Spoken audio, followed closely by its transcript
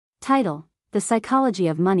Title: The Psychology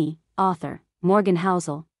of Money. Author: Morgan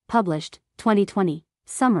Housel. Published, 2020.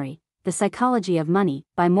 Summary: The Psychology of Money,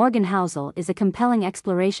 by Morgan Housel, is a compelling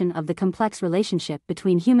exploration of the complex relationship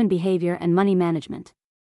between human behavior and money management.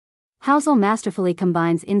 Housel masterfully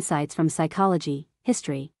combines insights from psychology,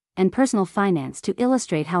 history, and personal finance to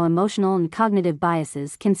illustrate how emotional and cognitive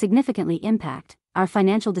biases can significantly impact our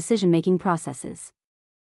financial decision-making processes.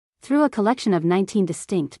 Through a collection of 19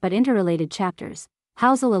 distinct but interrelated chapters,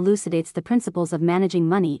 Housel elucidates the principles of managing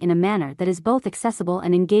money in a manner that is both accessible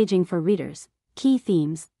and engaging for readers. Key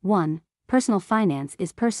themes: 1. Personal finance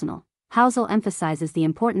is personal. Housel emphasizes the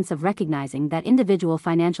importance of recognizing that individual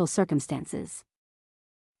financial circumstances,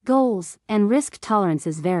 goals, and risk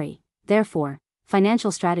tolerances vary. Therefore,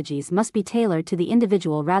 financial strategies must be tailored to the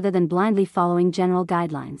individual rather than blindly following general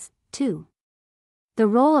guidelines. 2. The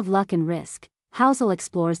role of luck and risk. Housel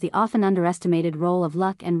explores the often underestimated role of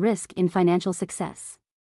luck and risk in financial success.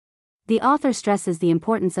 The author stresses the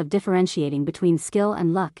importance of differentiating between skill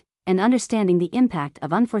and luck, and understanding the impact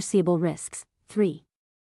of unforeseeable risks. 3.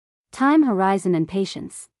 Time horizon and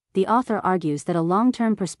patience. The author argues that a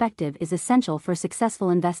long-term perspective is essential for successful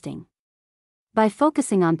investing. By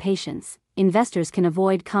focusing on patience, investors can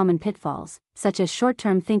avoid common pitfalls, such as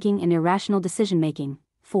short-term thinking and irrational decision-making.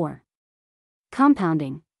 4.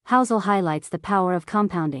 Compounding. Housel highlights the power of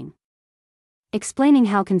compounding, explaining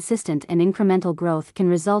how consistent and incremental growth can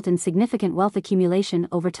result in significant wealth accumulation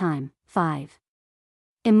over time. 5.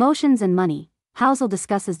 Emotions and money. Housel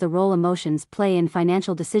discusses the role emotions play in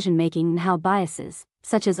financial decision-making and how biases,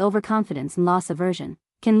 such as overconfidence and loss aversion,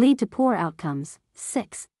 can lead to poor outcomes.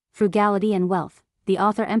 6. Frugality and wealth. The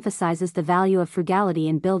author emphasizes the value of frugality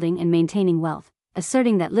in building and maintaining wealth,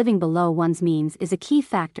 asserting that living below one's means is a key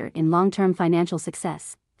factor in long-term financial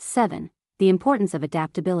success. 7. The importance of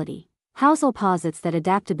adaptability. Housel posits that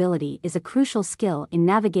adaptability is a crucial skill in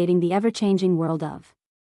navigating the ever-changing world of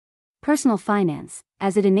personal finance,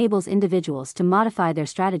 as it enables individuals to modify their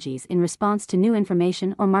strategies in response to new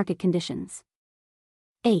information or market conditions.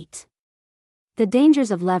 8. The dangers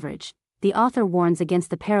of leverage. The author warns against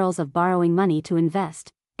the perils of borrowing money to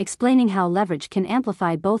invest, explaining how leverage can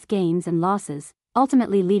amplify both gains and losses,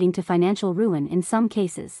 ultimately leading to financial ruin in some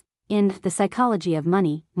cases. In The Psychology of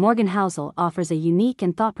Money, Morgan Housel offers a unique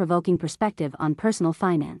and thought-provoking perspective on personal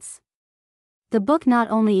finance. The book not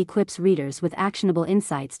only equips readers with actionable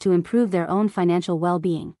insights to improve their own financial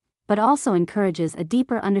well-being, but also encourages a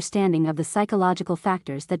deeper understanding of the psychological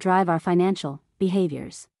factors that drive our financial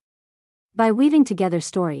behaviors. By weaving together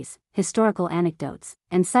stories, historical anecdotes,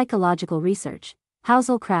 and psychological research,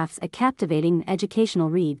 Housel crafts a captivating educational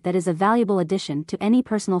read that is a valuable addition to any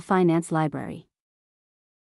personal finance library.